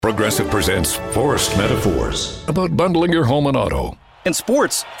Progressive presents Forced Metaphors about bundling your home and auto. In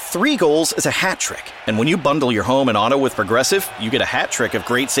sports, 3 goals is a hat trick. And when you bundle your home and auto with Progressive, you get a hat trick of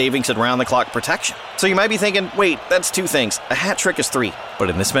great savings and round-the-clock protection. So you might be thinking, wait, that's 2 things. A hat trick is 3.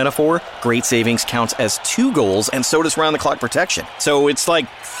 But in this metaphor, great savings counts as 2 goals, and so does round-the-clock protection. So it's like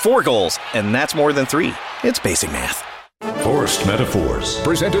 4 goals, and that's more than 3. It's basic math. Forced Metaphors,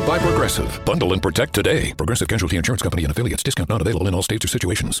 presented by Progressive. Bundle and protect today. Progressive Casualty Insurance Company and affiliates. Discount not available in all states or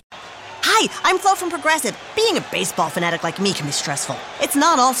situations. Hi, I'm Flo from Progressive. Being a baseball fanatic like me can be stressful. It's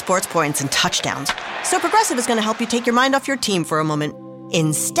not all sports points and touchdowns. So Progressive is going to help you take your mind off your team for a moment.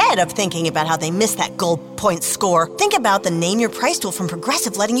 Instead of thinking about how they missed that goal point score, think about the Name Your Price tool from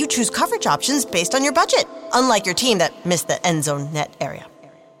Progressive, letting you choose coverage options based on your budget, unlike your team that missed the end zone net area.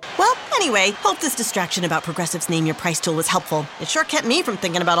 Well, anyway, hope this distraction about Progressive's Name Your Price tool was helpful. It sure kept me from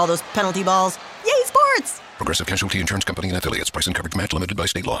thinking about all those penalty balls. Yay, sports! Progressive Casualty Insurance Company and affiliates. Price and coverage match limited by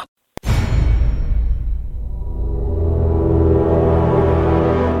state law.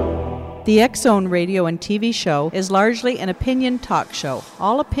 The X-Zone radio and TV show is largely an opinion talk show.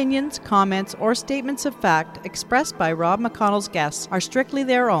 All opinions, comments, or statements of fact expressed by Rob McConnell's guests are strictly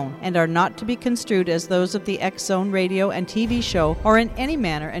their own and are not to be construed as those of the X-Zone radio and TV show or in any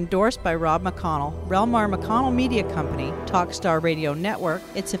manner endorsed by Rob McConnell, Relmar McConnell Media Company, Talkstar Radio Network,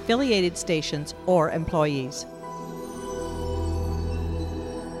 its affiliated stations, or employees.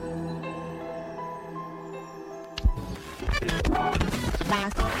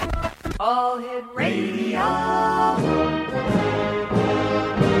 All Hit Radio.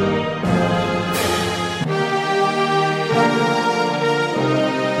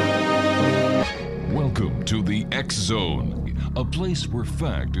 Welcome to the X Zone, a place where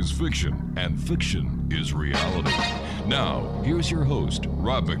fact is fiction and fiction is reality. Now, here's your host,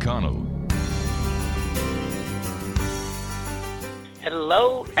 Rob McConnell.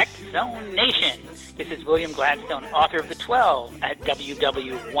 Hello, X Zone Nation. This is William Gladstone, author of The 12 at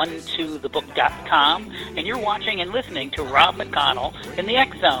www.12thebook.com, and you're watching and listening to Rob McConnell in the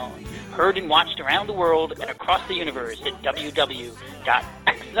X Zone, heard and watched around the world and across the universe at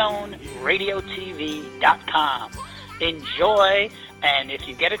www.xzoneradiotv.com. Enjoy, and if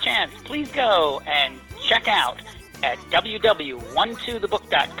you get a chance, please go and check out at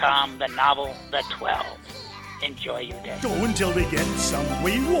www.12thebook.com the novel The 12. Enjoy your day. Go until we get some.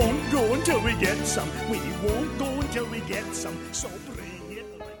 We won't go until we get some. We won't go until we get some. So bring it.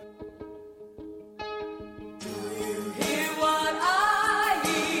 Do you hear what I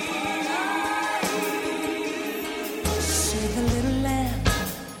hear? Say the little lamb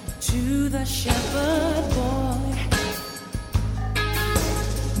to the shepherd boy.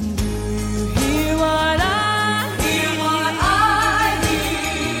 Do you hear what I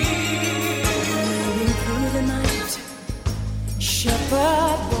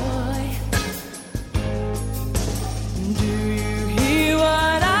shepherd boy, do you hear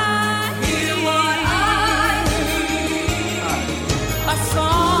what I hear? A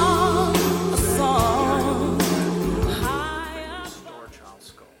song high up. StarChild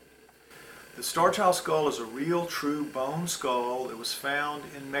skull. The StarChild skull is a real, true bone skull that was found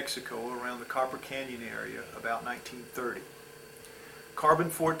in Mexico around the Copper Canyon area about 1930.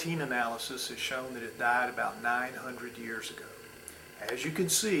 Carbon-14 analysis has shown that it died about 900 years ago. As you can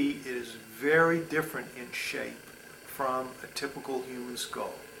see, it is very different in shape from a typical human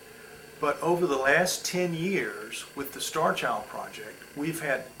skull. But over the last 10 years with the StarChild project, we've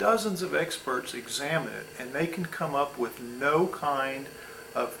had dozens of experts examine it, and they can come up with no kind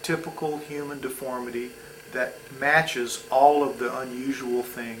of typical human deformity that matches all of the unusual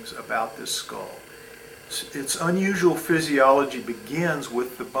things about this skull. Its unusual physiology begins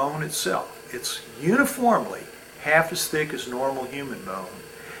with the bone itself. It's uniformly half as thick as normal human bone,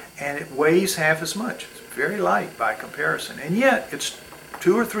 and it weighs half as much. It's very light by comparison, and yet it's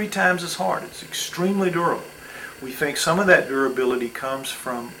 2 or 3 times as hard. It's extremely durable. We think some of that durability comes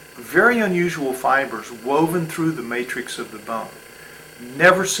from very unusual fibers woven through the matrix of the bone,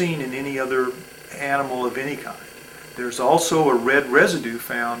 never seen in any other animal of any kind. There's also a red residue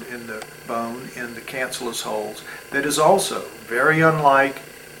found in the bone in the cancellous holes that is also very unlike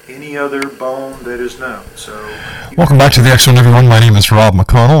any other bone that is known. So, welcome back to the X Zone, everyone. My name is Rob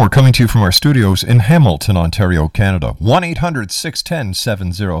McConnell. We're coming to you from our studios in Hamilton, Ontario, Canada.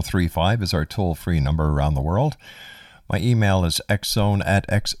 1-800-610-7035 is our toll-free number around the world. My email is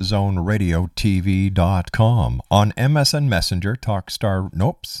xzone@xzoneradiotv.com. On MSN Messenger,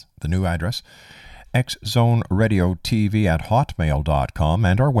 the new address, xzoneradiotv@hotmail.com,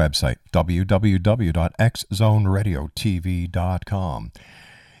 and our website, www.xzoneradiotv.com.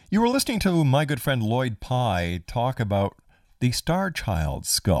 You were listening to my good friend Lloyd Pye talk about the StarChild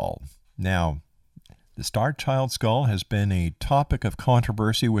skull. Now, the StarChild skull has been a topic of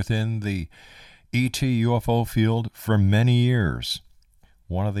controversy within the ET UFO field for many years.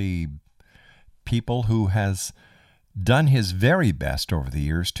 One of the people who has done his very best over the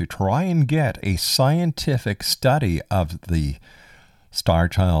years to try and get a scientific study of the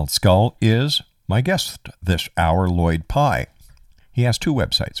StarChild skull is my guest this hour, Lloyd Pye. He has two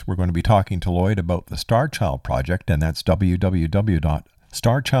websites. We're going to be talking to Lloyd about the StarChild Project, and that's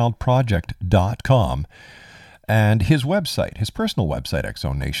www.starchildproject.com. And his website, his personal website, X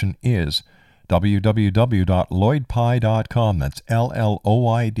Zone Nation, is www.LLOYDPye.com. That's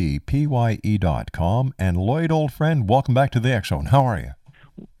LLOYDPYE.com. And Lloyd, old friend, welcome back to the X Zone. How are you?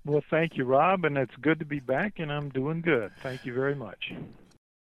 Well, thank you, Rob, and it's good to be back, and I'm doing good. Thank you very much.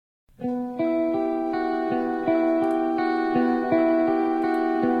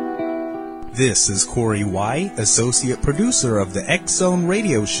 This is Corey White, Associate Producer of the X Zone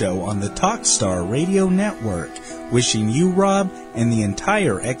Radio Show on the Talkstar Radio Network, wishing you, Rob, and the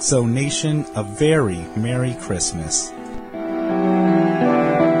entire X Zone Nation a very Merry Christmas.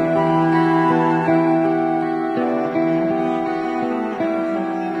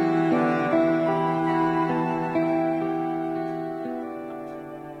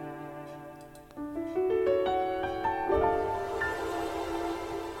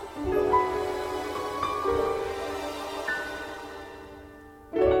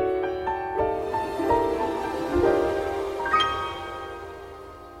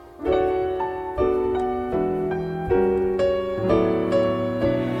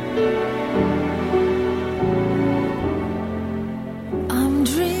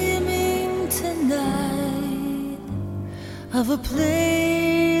 Of a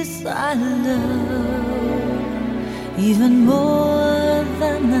place I love even more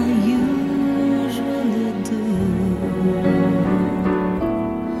than I usually do.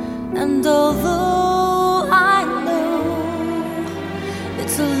 And although I know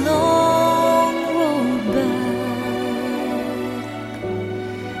it's a long road back,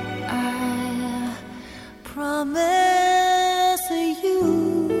 I promise you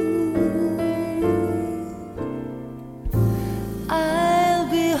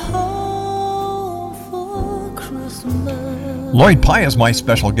Lloyd Pye is my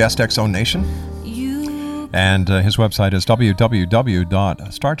special guest, X Zone Nation. And his website is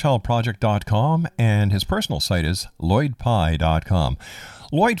www.starchildproject.com, and his personal site is LLOYDPye.com.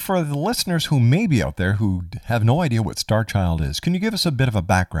 Lloyd, for the listeners who may be out there who have no idea what StarChild is, can you give us a bit of a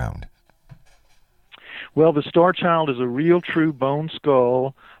background? Well, the StarChild is a real, true bone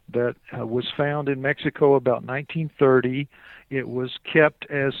skull that was found in Mexico about 1930. It was kept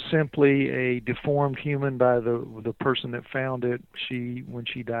as simply a deformed human by the person that found it. When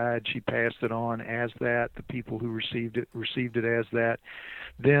she died, she passed it on as that. The people who received it as that.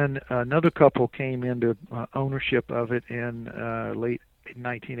 Then another couple came into ownership of it in late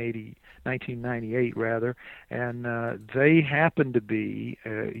 1998 rather, and they happened to be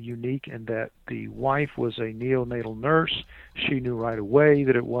unique in that the wife was a neonatal nurse. She knew right away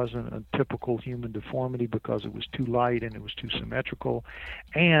that it wasn't a typical human deformity because it was too light and it was too symmetrical,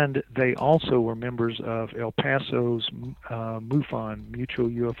 and they also were members of El Paso's MUFON, Mutual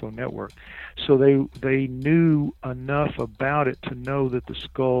UFO Network, so they knew enough about it to know that the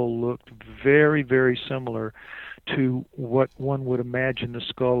skull looked very, very similar to what one would imagine the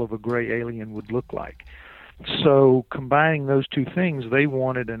skull of a gray alien would look like. So combining those two things, they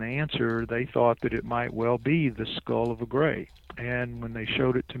wanted an answer. They thought that it might well be the skull of a gray. And when they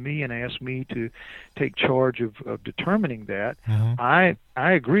showed it to me and asked me to take charge of determining that, I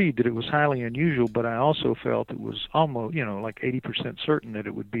agreed that it was highly unusual, but I also felt it was almost, like 80% certain that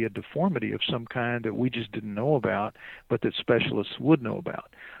it would be a deformity of some kind that we just didn't know about, but that specialists would know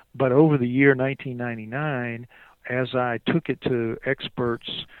about. But over the year 1999, as I took it to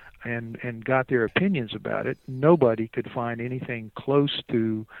experts and got their opinions about it, nobody could find anything close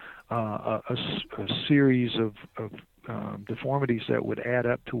to a series of deformities that would add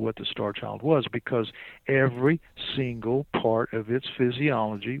up to what the StarChild was, because every single part of its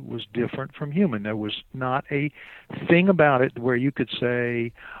physiology was different from human. There was not a thing about it where you could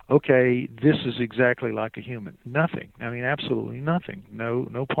say, okay, this is exactly like a human. Nothing. I mean, absolutely nothing.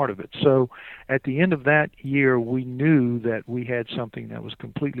 No part of it. So at the end of that year, we knew that we had something that was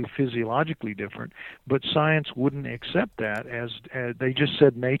completely physiologically different, but science wouldn't accept that as they just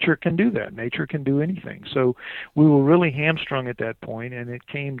said nature can do that. Nature can do anything. So we were really hamstrung at that point, and it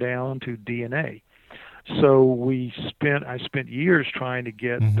came down to DNA. So I spent years trying to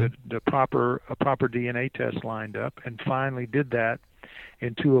get a proper DNA test lined up, and finally did that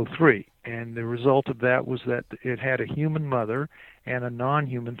in 203. And the result of that was that it had a human mother and a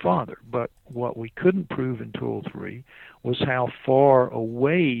non-human father. But what we couldn't prove in 203 was how far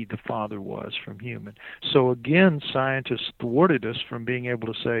away the father was from human. So again, scientists thwarted us from being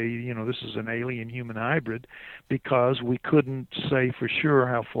able to say, this is an alien-human hybrid, because we couldn't say for sure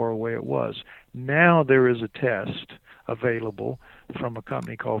how far away it was. Now there is a test available from a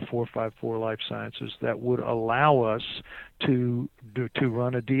company called 454 Life Sciences that would allow us to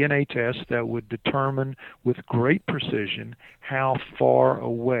run a DNA test that would determine with great precision how far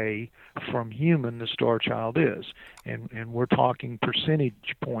away from human the StarChild is, and we're talking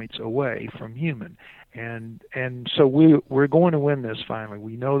percentage points away from human, and so we're going to win this finally.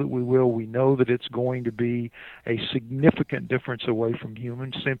 We know that we will. We know that it's going to be a significant difference away from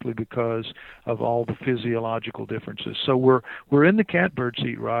human, simply because of all the physiological differences. So we're in the catbird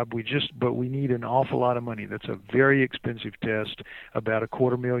seat, Rob. But we need an awful lot of money. That's a very expensive test, about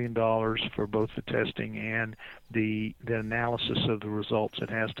 $250,000 for both the testing and the analysis of the results. It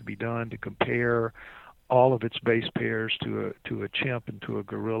has to be done to compare all of its base pairs to a chimp and to a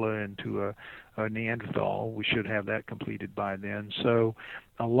gorilla and to a Neanderthal. We should have that completed by then. So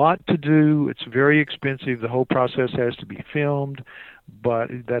a lot to do. It's very expensive. The whole process has to be filmed, but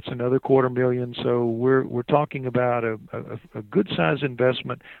that's another $250,000. So we're talking about a good size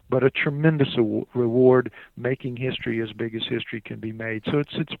investment, but a tremendous reward, making history as big as history can be made. So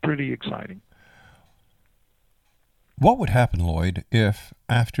it's pretty exciting. What would happen, Lloyd, if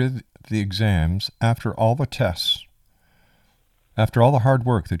after the exams, after all the tests, after all the hard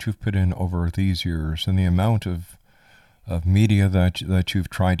work that you've put in over these years and the amount of media that you've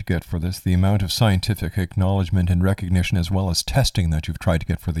tried to get for this, the amount of scientific acknowledgement and recognition as well as testing that you've tried to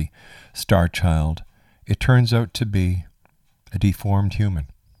get for the StarChild, it turns out to be a deformed human?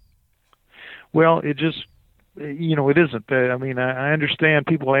 Well, it just... it isn't. I mean, I understand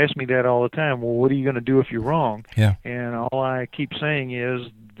people ask me that all the time. Well, what are you going to do if you're wrong? Yeah. And all I keep saying is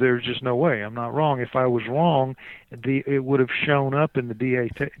there's just no way. I'm not wrong. If I was wrong, it would have shown up in the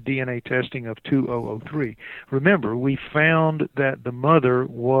DNA testing of 2003. Remember, we found that the mother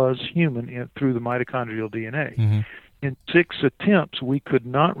was human through the mitochondrial DNA. Mm-hmm. In 6 attempts, we could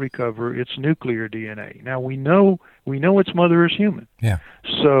not recover its nuclear DNA. Now we know its mother is human. Yeah.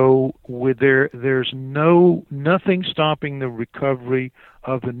 So there's nothing stopping the recovery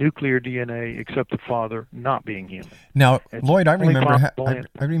of the nuclear DNA except the father not being human. Now, It's Lloyd, I only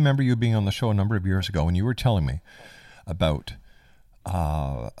remember you being on the show a number of years ago, and you were telling me about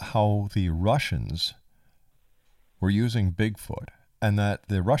how the Russians were using Bigfoot, and that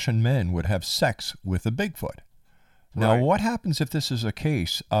the Russian men would have sex with the Bigfoot. Now, Right. what happens if this is a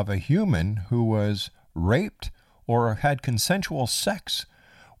case of a human who was raped or had consensual sex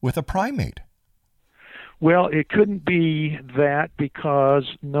with a primate? Well, it couldn't be that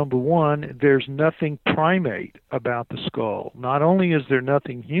because, number one, there's nothing primate about the skull. Not only is there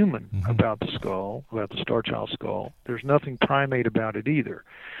nothing human about the skull, about the StarChild skull, there's nothing primate about it either.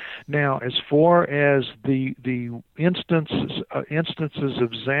 Now, as far as the instances of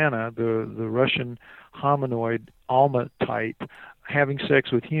Xana, the Russian hominoid Alma type, having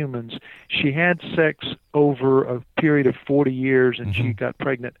sex with humans, she had sex over a period of 40 years, and she got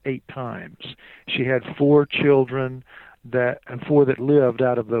pregnant 8 times. She had 4 children, 4 that lived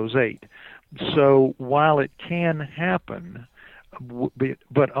out of those 8. So while it can happen,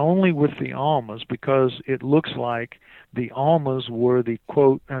 but only with the Almas, because it looks like the Almas were the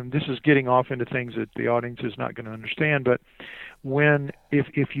quote, and this is getting off into things that the audience is not going to understand, but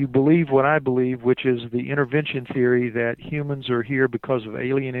if you believe what I believe, which is the intervention theory that humans are here because of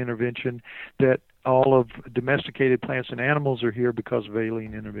alien intervention, that all of domesticated plants and animals are here because of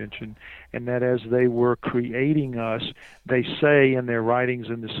alien intervention, and that as they were creating us, they say in their writings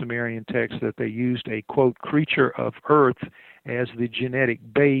in the Sumerian text that they used a, quote, creature of earth as the genetic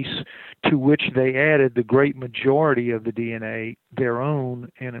base, to which they added the great majority of the DNA, their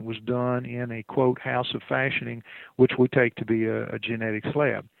own, and it was done in a, quote, house of fashioning, which we take to be a genetics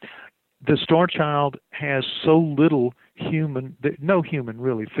lab. The StarChild has so little human, no human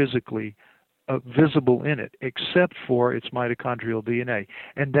really physically visible in it, except for its mitochondrial DNA.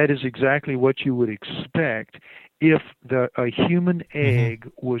 And that is exactly what you would expect if a human egg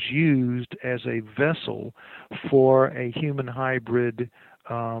was used as a vessel for a human hybrid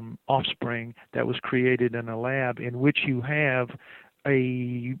offspring that was created in a lab, in which you have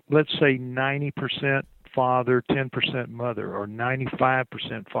a, let's say, 90% father, 10% mother, or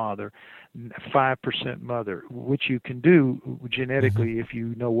 95% father, 5% mother, which you can do genetically if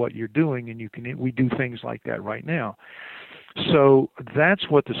you know what you're doing, and we do things like that right now. So that's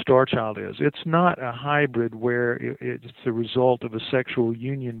what the StarChild is. It's not a hybrid where it's the result of a sexual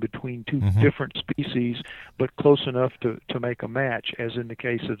union between two different species, but close enough to make a match, as in the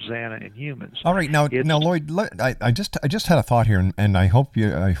case of Xana and humans. All right, now Lloyd, I just had a thought here, and I hope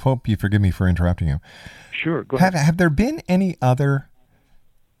you forgive me for interrupting you. Sure, go ahead. Have there been any other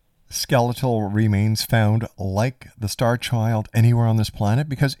skeletal remains found like the StarChild anywhere on this planet?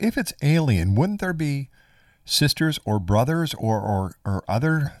 Because if it's alien, wouldn't there be sisters or brothers or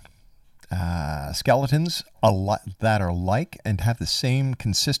other skeletons that are like and have the same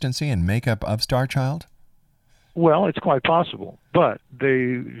consistency and makeup of StarChild? Well, it's quite possible, but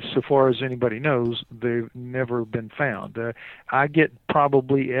so far as anybody knows, they've never been found. I get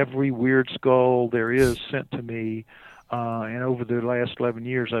probably every weird skull there is sent to me, and over the last 11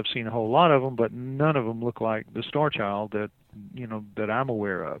 years, I've seen a whole lot of them, but none of them look like the StarChild that I'm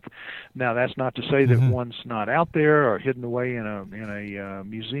aware of. Now, that's not to say that one's not out there or hidden away in a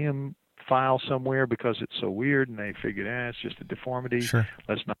museum file somewhere because it's so weird and they figured, it's just a deformity. Sure.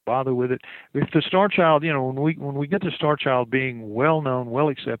 Let's not bother with it. If the StarChild, when we get to StarChild being well known, well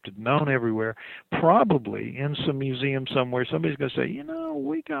accepted, known everywhere, probably in some museum somewhere, somebody's going to say,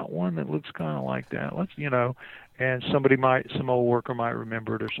 we got one that looks kind of like that. Let's, and some old worker might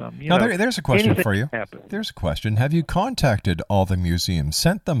remember it or something. Now, there's a question for you. Happens. There's a question. Have you contacted all the museums,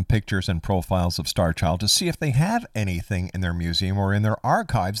 sent them pictures and profiles of StarChild to see if they have anything in their museum or in their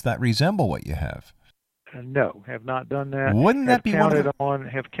archives that resemble what you have? No, have not done that. Wouldn't that be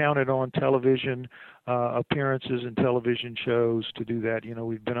have counted on television appearances and television shows to do that.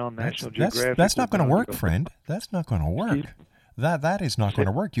 We've been on National Geographic. That's not going to work, friend. That's not going to work. That is not going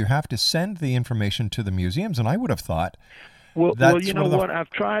to work. You have to send the information to the museums, and I would have thought. Well, you know what?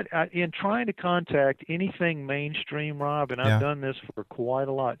 I've tried in trying to contact anything mainstream, Rob, and I've done this for quite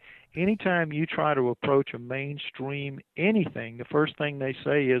a lot. Anytime you try to approach a mainstream anything, the first thing they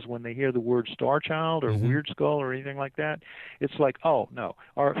say is when they hear the word StarChild or Weird Skull or anything like that, it's like, oh no,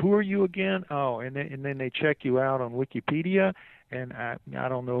 or who are you again? Oh, and then they check you out on Wikipedia. And I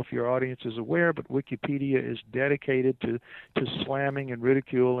don't know if your audience is aware, but Wikipedia is dedicated to slamming and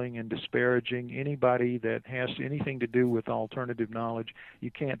ridiculing and disparaging anybody that has anything to do with alternative knowledge.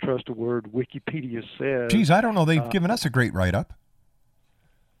 You can't trust a word Wikipedia says. Geez, I don't know. They've given us a great write-up.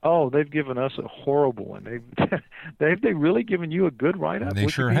 Oh, they've given us a horrible one. They've really given you a good write-up? They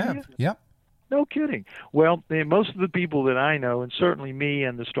Wikipedia? sure have. Yep. No kidding. Well, most of the people that I know, and certainly me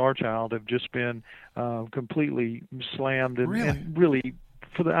and the StarChild, have just been completely slammed and really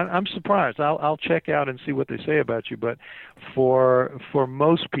I'm surprised. I'll check out and see what they say about you, but for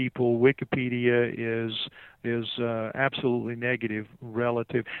most people, Wikipedia is absolutely negative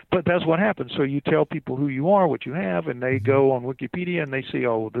relative. But that's what happens. So you tell people who you are, what you have, and they go on Wikipedia and they see,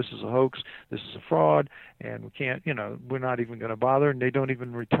 oh, this is a hoax, this is a fraud, and we can't, we're not even going to bother. And they don't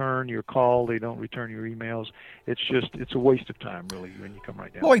even return your call. They don't return your emails. It's a waste of time, really, when you come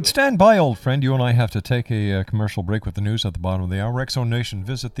right down. Lloyd, stand by, old friend. You and I have to take a commercial break with the news at the bottom of the hour. X Zone Nation,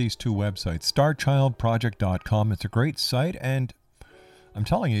 visit these two websites, StarChildProject.com. It's a great site, and I'm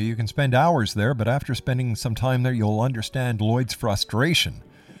telling you, you can spend hours there, but after spending some time there, you'll understand Lloyd's frustration.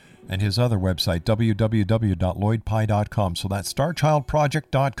 And his other website, www.LLOYDPie.com. So that's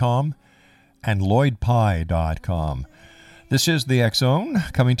StarChildProject.com and LLOYDPie.com. This is the X Zone,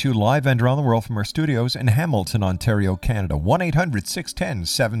 coming to you live and around the world from our studios in Hamilton, Ontario, Canada.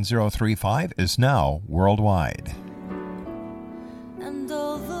 1-800-610-7035 is now worldwide. And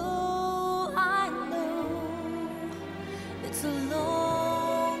although I know it's a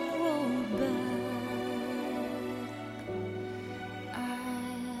long road back, I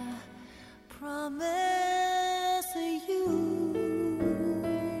promise you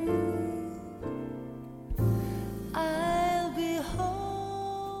I'll be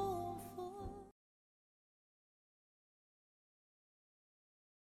home for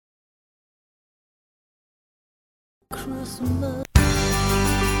Christmas.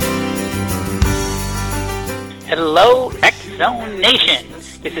 Hello, X-Zone Nation.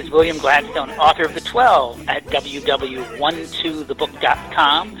 This is William Gladstone, author of The 12 at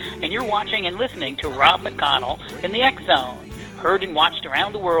www.12thebook.com, and you're watching and listening to Rob McConnell in the X-Zone, heard and watched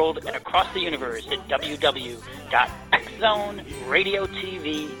around the world and across the universe at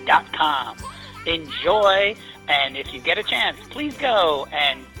www.xzoneradiotv.com. Enjoy, and if you get a chance, please go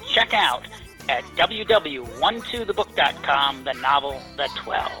and check out at www.12thebook.com the novel The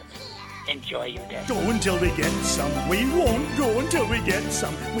 12. Enjoy your day. Go until we get some. We won't go until we get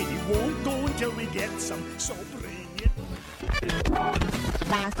some. We won't go until we get some. So bring it.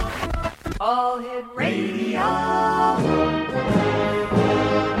 All Hit Radio.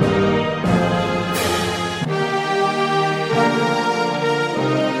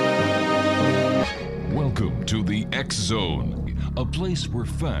 a place where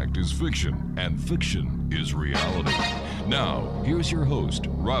fact is fiction and fiction is reality. Now, here's your host,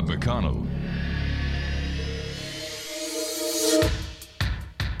 Rob McConnell.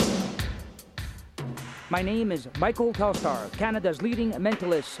 My name is Michael Telstar, Canada's leading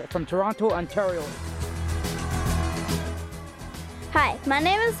mentalist from Toronto, Ontario. Hi, my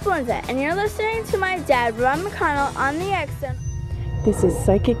name is Splenda, and you're listening to my dad, Rob McConnell, on the X-Zone. This is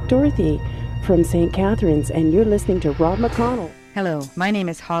Psychic Dorothy from St. Catharines, and you're listening to Rob McConnell. Hello, my name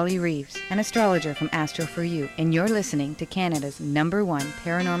is Holly Reeves, an astrologer from Astro For You, and you're listening to Canada's #1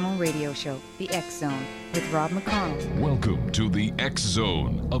 paranormal radio show, The X-Zone, with Rob McConnell. Welcome to The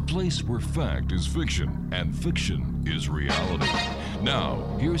X-Zone, a place where fact is fiction and fiction is reality. Now,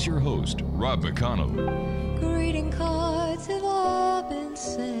 here's your host, Rob McConnell. Greeting cards have all been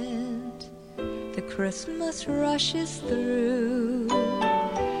sent. The Christmas rushes through.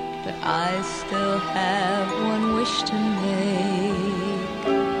 But I still have one wish to make,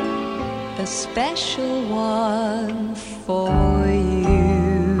 a special one for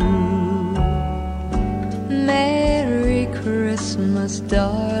you. Merry Christmas,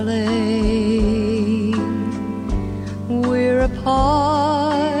 darling. We're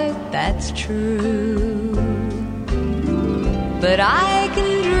apart, that's true. But I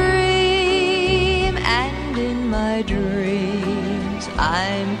can dream, and in my dreams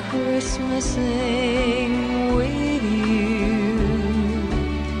I'm Christmasing with you.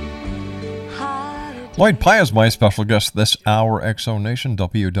 Lloyd Pye is my special guest this hour, X-Zone Nation,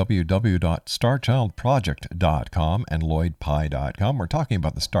 www.starchildproject.com and lloydpye.com. We're talking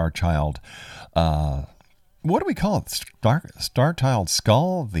about the StarChild, what do we call it? StarChild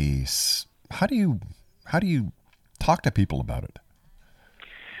skull? How do you talk to people about it?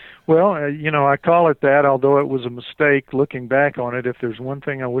 Well, I call it that, although it was a mistake looking back on it. If there's one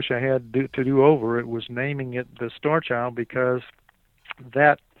thing I wish I had to do over, it was naming it the StarChild, because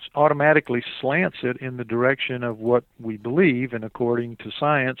that automatically slants it in the direction of what we believe, and according to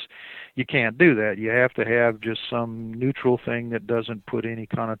science, you can't do that. You have to have just some neutral thing that doesn't put any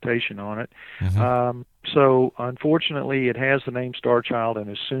connotation on it. Mm-hmm. So, unfortunately, it has the name StarChild, and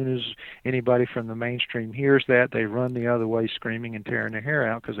as soon as anybody from the mainstream hears that, they run the other way screaming and tearing their hair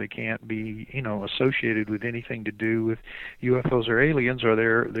out because they can't be, associated with anything to do with UFOs or aliens, or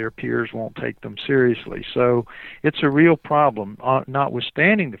their peers won't take them seriously. So it's a real problem,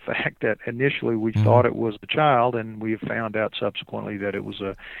 notwithstanding the fact that initially we thought it was a child, and we have found out subsequently that it was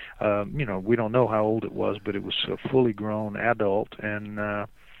we don't know how old it was, but it was a fully grown adult, and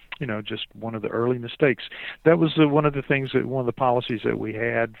just one of the early mistakes. That was one of the policies that we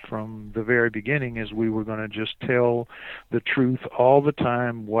had from the very beginning, is we were going to just tell the truth all the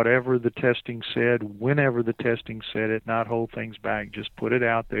time, whatever the testing said, whenever the testing said it, not hold things back, just put it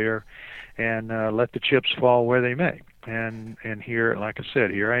out there and let the chips fall where they may. And here, like I said,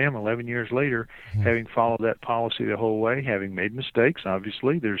 here I am 11 years later, having followed that policy the whole way, having made mistakes.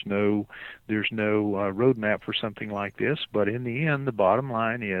 Obviously, there's no roadmap for something like this. But in the end, the bottom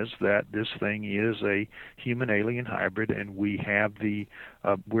line is that this thing is a human-alien hybrid, and we have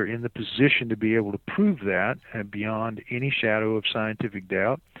we're in the position to be able to prove that beyond any shadow of scientific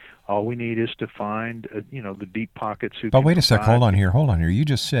doubt. All we need is to find, the deep pockets. But wait a sec, hold on here. You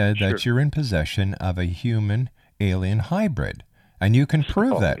just said that you're in possession of a human-alien hybrid, and you can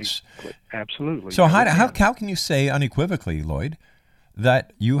prove that. Absolutely. So how can you say unequivocally, Lloyd,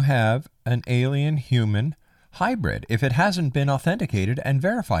 that you have an alien-human hybrid if it hasn't been authenticated and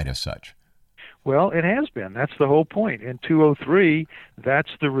verified as such? Well, it has been. That's the whole point. In 2003,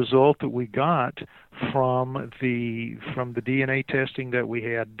 that's the result that we got from the DNA testing that we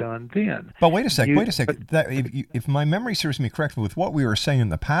had done then. But wait a sec. If my memory serves me correctly, with what we were saying in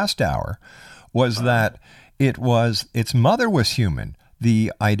the past hour, was that its mother was human.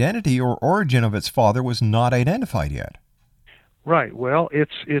 The identity or origin of its father was not identified yet. Right. Well,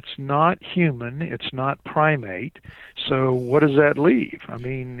 it's not human. It's not primate. So what does that leave? I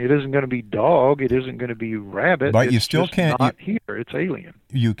mean, it isn't going to be dog. It isn't going to be rabbit. But you still can't. Not here. It's alien.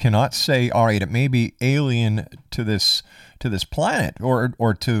 You cannot say, all right, it may be alien to this planet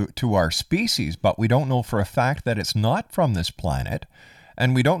or to our species, but we don't know for a fact that it's not from this planet,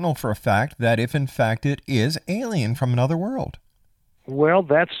 and we don't know for a fact that if in fact it is alien from another world. Well,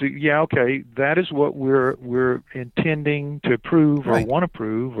 okay. That is what we're intending to prove, or want to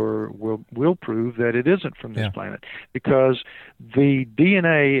prove, or will prove that it isn't from this planet, because the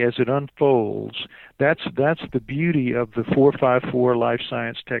DNA as it unfolds That's the beauty of the 454 life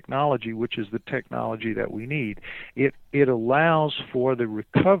science technology, which is the technology that we need. It allows for the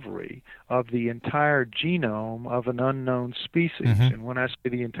recovery of the entire genome of an unknown species. And when I say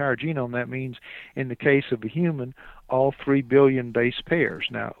the entire genome, that means in the case of a human, all 3 billion base pairs.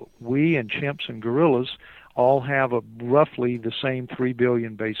 Now, we and chimps and gorillas all have roughly the same 3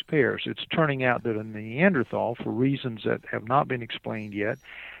 billion base pairs. It's turning out that a Neanderthal, for reasons that have not been explained yet,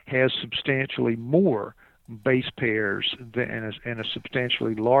 has substantially more base pairs and a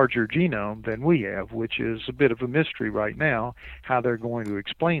substantially larger genome than we have, which is a bit of a mystery right now, how they're going to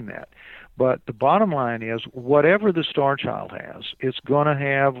explain that. But the bottom line is, whatever the StarChild has, it's going to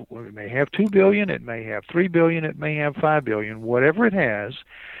have, it may have 2 billion, it may have 3 billion, it may have 5 billion, whatever it has,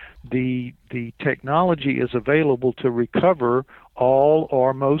 the technology is available to recover all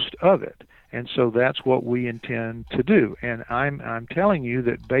or most of it. And so that's what we intend to do. And I'm telling you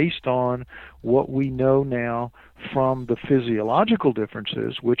that based on what we know now from the physiological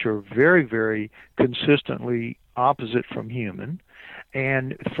differences, which are very, very consistently opposite from human,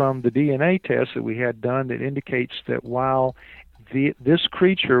 and from the DNA test that we had done that indicates that while this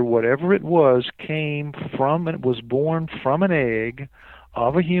creature, whatever it was, came from and was born from an egg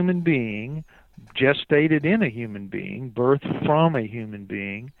of a human being, gestated in a human being, birthed from a human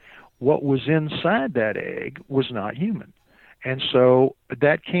being, what was inside that egg was not human. And so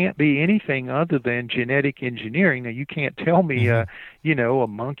that can't be anything other than genetic engineering. Now, you can't tell me, a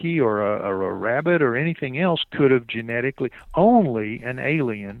monkey or a rabbit or anything else could have genetically, only an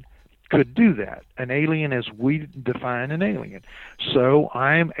alien could do that, an alien as we define an alien. So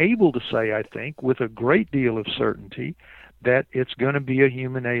I'm able to say, I think, with a great deal of certainty, that it's going to be a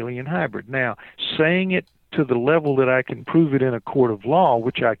human-alien hybrid. Now, saying it to the level that I can prove it in a court of law,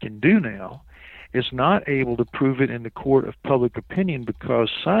 which I can do now, is not able to prove it in the court of public opinion because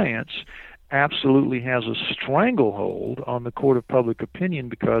science absolutely has a stranglehold on the court of public opinion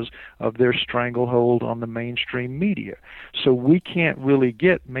because of their stranglehold on the mainstream media. So we can't really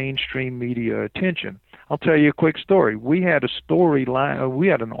get mainstream media attention. I'll tell you a quick story. We had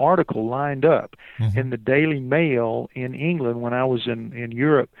an article lined up in the Daily Mail in England when I was in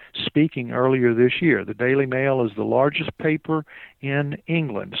Europe speaking earlier this year. The Daily Mail is the largest paper in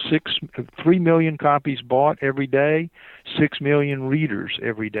England. 3 million copies bought every day, 6 million readers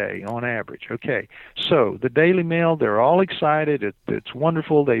every day on average. Okay, so the Daily Mail, they're all excited. It's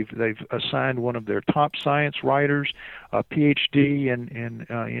wonderful. They've assigned one of their top science writers, a PhD in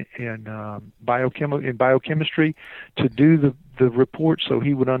biochemistry, to do the report so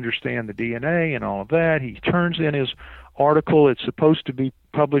he would understand the DNA and all of that. He turns in his article. It's supposed to be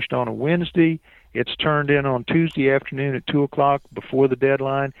published on a Wednesday. It's turned in on Tuesday afternoon at 2 o'clock before the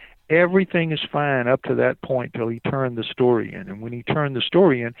deadline. Everything is fine up to that point till he turned the story in. And when he turned the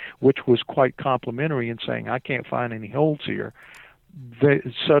story in, which was quite complimentary in saying, I can't find any holes here,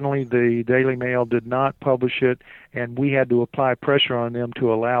 suddenly the Daily Mail did not publish it, and we had to apply pressure on them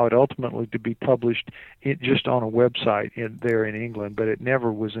to allow it ultimately to be published just on a website there in England, but it never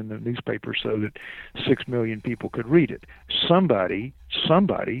was in the newspaper so that 6 million people could read it. Somebody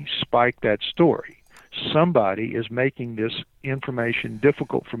spiked that story. Somebody is making this information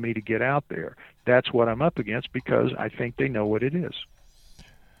difficult for me to get out there. That's what I'm up against because I think they know what it is.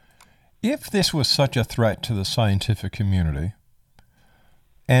 If this was such a threat to the scientific community,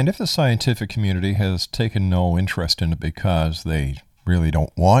 and if the scientific community has taken no interest in it because they really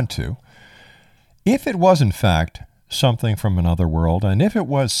don't want to, if it was in fact something from another world, and if it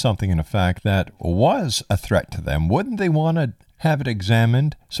was something in fact that was a threat to them, wouldn't they want to have it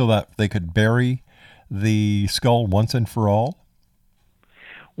examined so that they could bury the skull once and for all?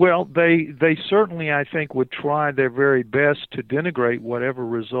 Well, they certainly, I think, would try their very best to denigrate whatever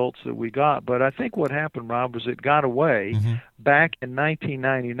results that we got. But I think what happened, Rob, was it got away back in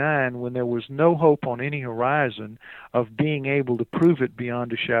 1999 when there was no hope on any horizon of being able to prove it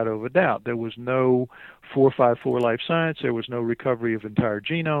beyond a shadow of a doubt. There was no 454 life science. There was no recovery of entire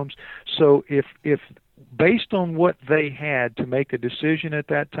genomes. So if based on what they had to make a decision at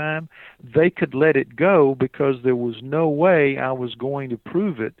that time, they could let it go because there was no way I was going to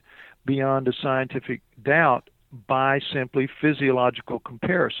prove it beyond a scientific doubt by simply physiological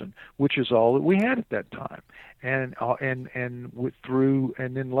comparison, which is all that we had at that time. And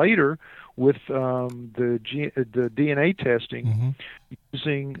then later with the DNA testing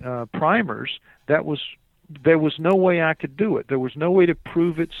using primers, there was no way I could do it. There was no way to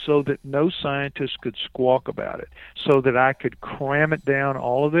prove it so that no scientist could squawk about it, so that I could cram it down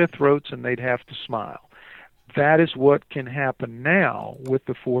all of their throats and they'd have to smile. That is what can happen now with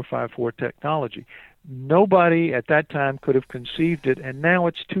the 454 technology. nobody at that time could have conceived it, and now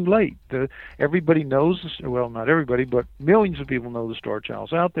it's too late. Everybody knows, well, not everybody, but millions of people know the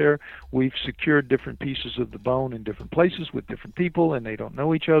StarChild's out there. We've secured different pieces of the bone in different places with different people, and they don't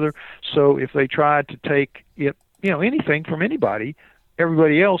know each other. So if they try to take it, anything from anybody,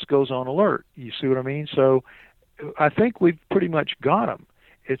 everybody else goes on alert. You see what I mean? So I think we've pretty much got them.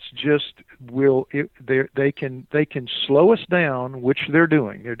 It's just they can slow us down, which they're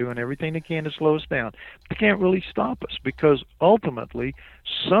doing. They're doing everything they can to slow us down. They can't really stop us, because ultimately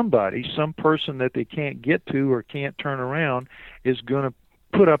some person that they can't get to or can't turn around is going to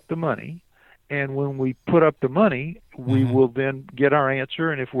put up the money. And when we put up the money, we will then get our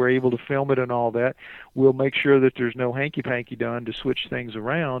answer. And if we're able to film it and all that, we'll make sure that there's no hanky-panky done to switch things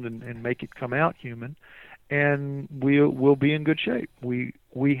around and make it come out human. And we'll be in good shape. We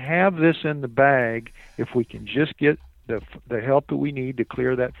have this in the bag if we can just get the help that we need to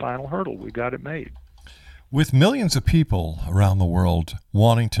clear that final hurdle. We got it made. With millions of people around the world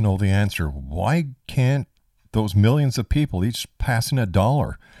wanting to know the answer, why can't those millions of people each pass in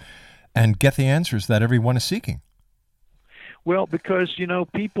 $1 and get the answers that everyone is seeking? Well, because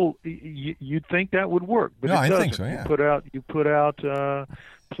people, you'd think that would work, but no, it doesn't. I think so. Yeah. You put out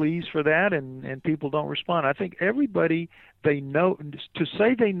pleas for that, and people don't respond. I think everybody, they know, to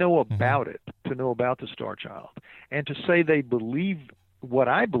say they know about it, to know about the StarChild, and to say they believe what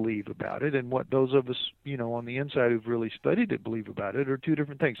I believe about it and what those of us, on the inside who've really studied it believe about it, are two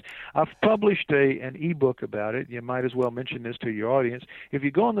different things. I've published an ebook about it. You might as well mention this to your audience. If you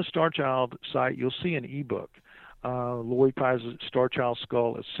go on the StarChild site, you'll see an ebook. Lloyd Pye's StarChild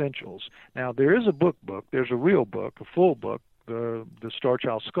Skull Essentials. Now, there is a book. There's a real book, a full book, the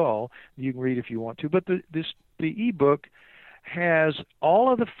StarChild Skull. You can read if you want to. But the ebook has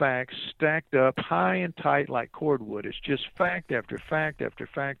all of the facts stacked up high and tight like cordwood. It's just fact after fact after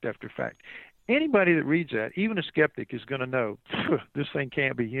fact after fact. Anybody that reads that, even a skeptic, is going to know this thing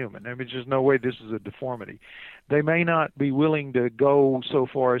can't be human. I mean, there's just no way this is a deformity. They may not be willing to go so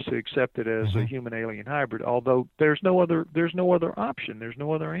far as to accept it as a human-alien hybrid, although there's no other option. There's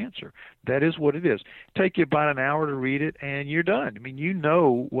no other answer. That is what it is. Take you about an hour to read it, and you're done. I mean, you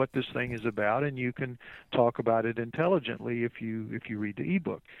know what this thing is about, and you can talk about it intelligently if you read the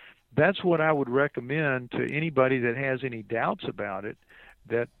ebook. That's what I would recommend to anybody that has any doubts about it.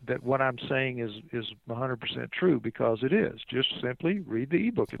 That what I'm saying is 100% true, because it is. Just simply read the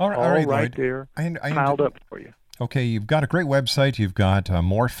ebook. It's all right there, piled up for you. Okay, you've got a great website. You've got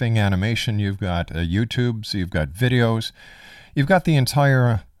morphing animation. You've got YouTube. So you've got videos. You've got the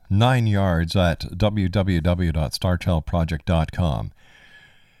entire 9 yards at www.starchildproject.com.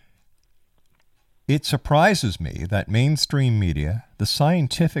 It surprises me that mainstream media, the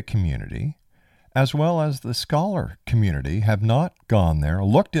scientific community, as well as the scholar community, have not gone there,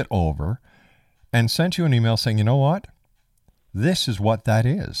 looked it over, and sent you an email saying, you know what? This is what that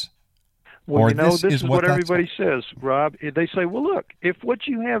is. Well, this is what everybody says, Rob. They say, well, look, if what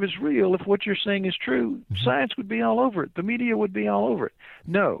you have is real, if what you're saying is true, science would be all over it. The media would be all over it.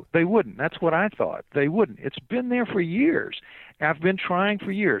 No, they wouldn't. That's what I thought. They wouldn't. It's been there for years. I've been trying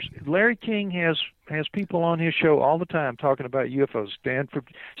for years. Larry King has people on his show all the time talking about UFOs. Stan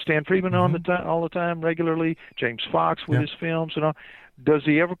Friedman all the time, regularly. James Fox with his films and all. Does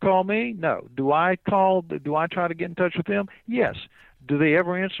he ever call me? No. Do I try to get in touch with him? Yes. Do they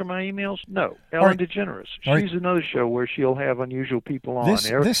ever answer my emails? No. Ellen DeGeneres. She's another show where she'll have unusual people on. This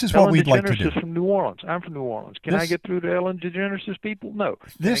is what we'd like to do. Ellen DeGeneres is from New Orleans. I'm from New Orleans. Can I get through to Ellen DeGeneres' people? No.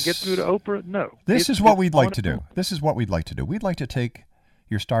 Can I get through to Oprah? No. This is what we'd like to do. This is what we'd like to do. We'd like to take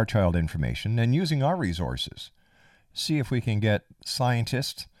your StarChild information and, using our resources, see if we can get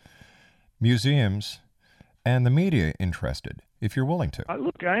scientists, museums, and the media interested, if you're willing to.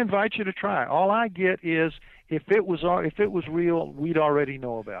 Look, I invite you to try. All I get is, if it was real, we'd already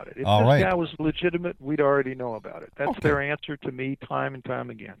know about it. If this guy was legitimate, we'd already know about it. That's their answer to me time and time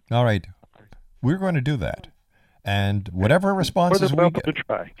again. All right. We're going to do that. And whatever responses we get. To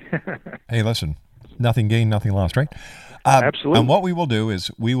try. Hey, listen, nothing gained, nothing lost, right? Absolutely. And what we will do is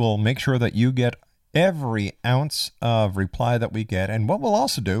we will make sure that you get every ounce of reply that we get. And what we'll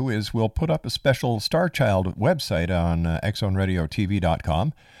also do is we'll put up a special StarChild website on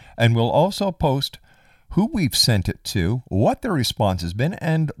XZoneRadioTV.com, and we'll also post who we've sent it to, what their response has been,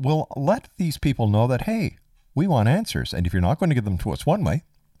 and we'll let these people know that, hey, we want answers. And if you're not going to give them to us one way,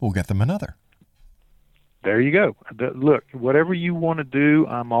 we'll get them another. There you go. Look, whatever you want to do,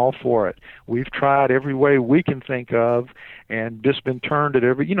 I'm all for it. We've tried every way we can think of, and just been turned at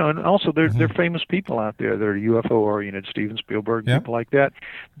every, and also there are famous people out there that are UFO-oriented, Steven Spielberg, people like that.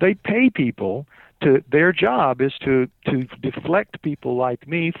 They pay people their job is to deflect people like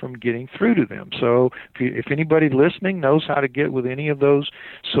me from getting through to them. So if anybody listening knows how to get with any of those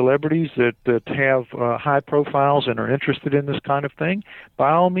celebrities that have high profiles and are interested in this kind of thing,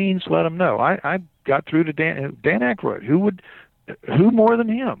 by all means, let them know. I got through to Dan Aykroyd. Who more than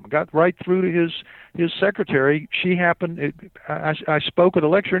him? Got right through to his secretary. She happened. I spoke at a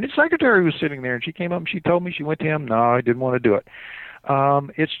lecture, and his secretary was sitting there, and she came up and she told me she went to him. No, I didn't want to do it.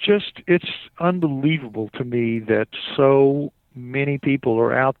 It's unbelievable to me that so many people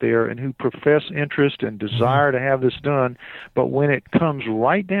are out there and who profess interest and desire to have this done, but when it comes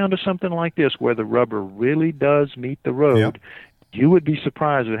right down to something like this, where the rubber really does meet the road, you would be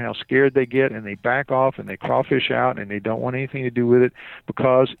surprised at how scared they get, and they back off and they crawfish out and they don't want anything to do with it,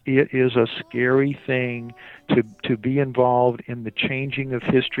 because it is a scary thing to be involved in the changing of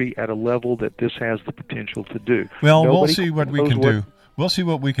history at a level that this has the potential to do. Well, we'll see what we can do. We'll see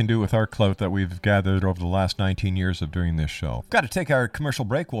what we can do with our clout that we've gathered over the last 19 years of doing this show. Got to take our commercial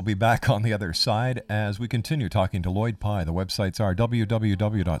break. We'll be back on the other side as we continue talking to Lloyd Pye. The websites are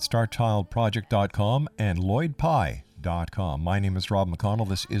www.starchildproject.com and LLOYDPie.com. My name is Rob McConnell.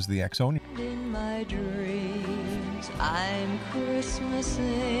 This is the X-Zone. In my dreams, I'm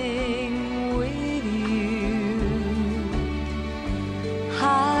Christmasing with you.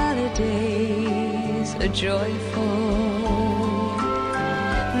 Holidays are joyful.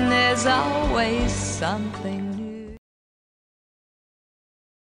 There's always something new.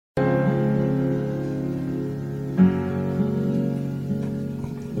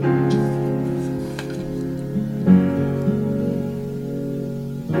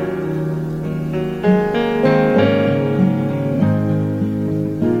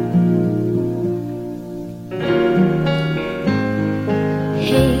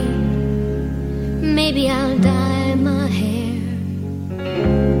 Hey, maybe I'll dye my hair.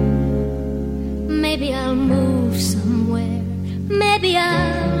 Maybe I'll move somewhere. Maybe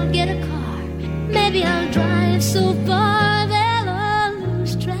I'll get a car. Maybe I'll drive so far they'll all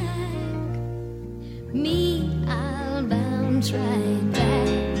lose track. Me, I'll bounce right back.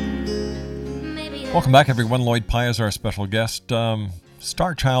 Welcome back, everyone. Lloyd Pye is our special guest.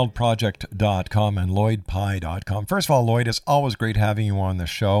 StarChildProject.com and LLOYDPie.com. First of all, Lloyd, it's always great having you on the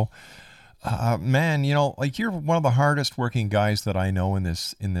show. Man, you know, like, you're one of the hardest working guys that I know in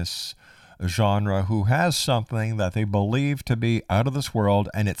this genre, who has something that they believe to be out of this world,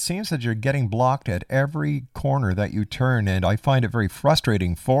 and it seems that you're getting blocked at every corner that you turn, and I find it very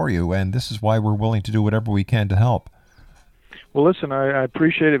frustrating for you, and this is why we're willing to do whatever we can to help. Well, listen, I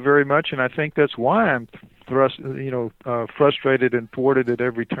appreciate it very much, and I think that's why I'm frustrated and thwarted at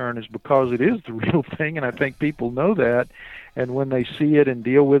every turn, is because it is the real thing, and I think people know that. And when they see it and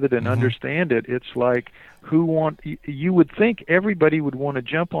deal with it and understand it, it's like, you would think everybody would want to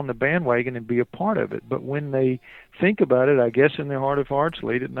jump on the bandwagon and be a part of it. But when they think about it, I guess in their heart of hearts,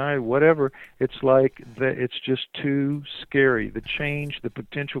 late at night, whatever, it's like it's just too scary. The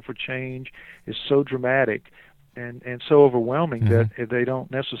potential for change is so dramatic and so overwhelming that they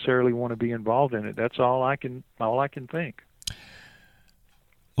don't necessarily want to be involved in it. That's all I can think.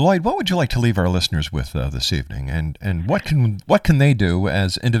 Lloyd, what would you like to leave our listeners with this evening, and what can they do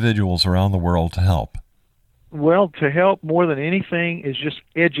as individuals around the world to help? Well, to help more than anything is just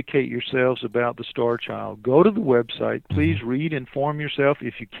educate yourselves about the StarChild. Go to the website. Please read, inform yourself.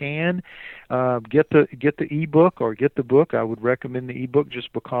 If you can, get the ebook or get the book. I would recommend the ebook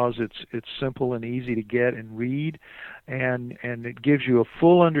just because it's simple and easy to get and read, and it gives you a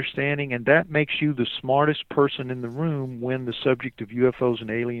full understanding, and that makes you the smartest person in the room when the subject of UFOs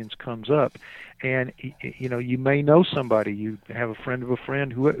and aliens comes up. And you may know somebody, you have a friend of a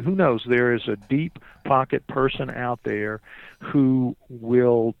friend, who knows, there is a deep pocket person out there who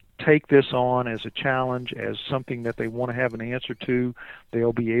will take this on as a challenge, as something that they want to have an answer to.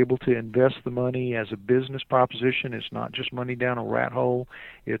 They'll be able to invest the money as a business proposition. It's not just money down a rat hole.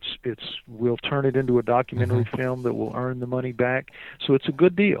 We'll turn it into a documentary film that will earn the money back. So it's a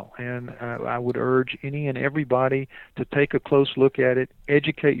good deal, and I would urge any and everybody to take a close look at it,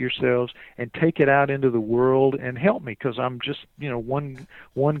 educate yourselves, and take it out into the world and help me, because I'm just one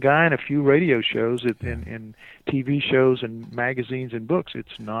guy in a few radio shows and TV shows and magazines and books.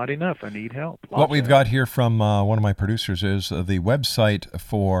 It's not enough. I need help. What we've got here from one of my producers is the website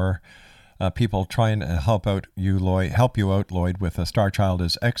for people trying to help you out, Lloyd, with StarChild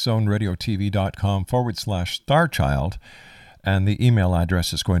is xzoneradiotv.com/StarChild, and the email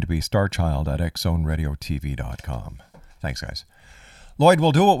address is going to be starchild@xzoneradiotv.com. Thanks, guys. Lloyd,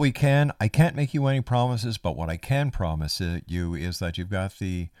 we'll do what we can. I can't make you any promises, but what I can promise you is that you've got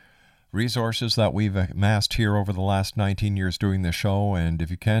the resources that we've amassed here over the last 19 years doing this show. And if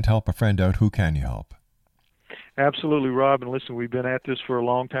you can't help a friend out, who can you help? Absolutely, Rob. And listen, we've been at this for a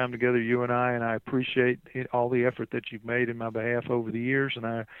long time together, you and I appreciate all the effort that you've made in my behalf over the years, and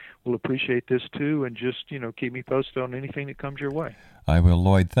I will appreciate this too. And just, keep me posted on anything that comes your way. I will,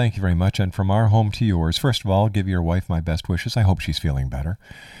 Lloyd. Thank you very much. And from our home to yours, first of all, give your wife my best wishes. I hope she's feeling better.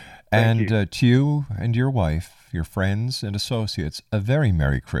 Thank you. To you and your wife, your friends and associates, a very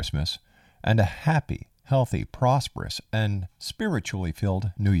Merry Christmas and a happy, healthy, prosperous, and spiritually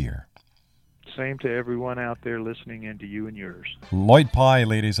filled New Year. Same to everyone out there listening, and to you and yours. Lloyd Pye,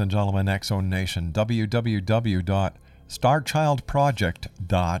 ladies and gentlemen, X-Zone Nation,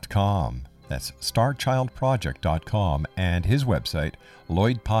 www.starchildproject.com. That's starchildproject.com, and his website,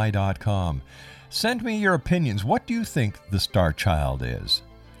 lloydpye.com. Send me your opinions. What do you think the Star Child is?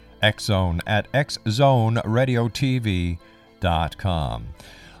 X-Zone at xzoneradiotv.com.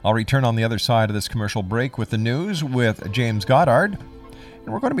 I'll return on the other side of this commercial break with the news with James Goddard.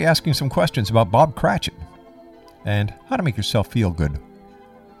 And we're going to be asking some questions about Bob Cratchit and how to make yourself feel good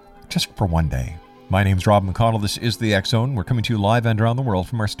just for one day. My name's Rob McConnell. This is the X-Zone. We're coming to you live and around the world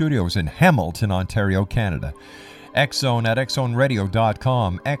from our studios in Hamilton, Ontario, Canada. X-Zone at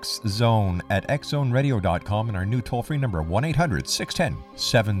xzoneradio.com, X-Zone at xzoneradio.com, and our new toll-free number,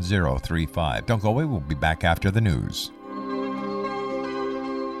 1-800-610-7035. Don't go away. We'll be back after the news.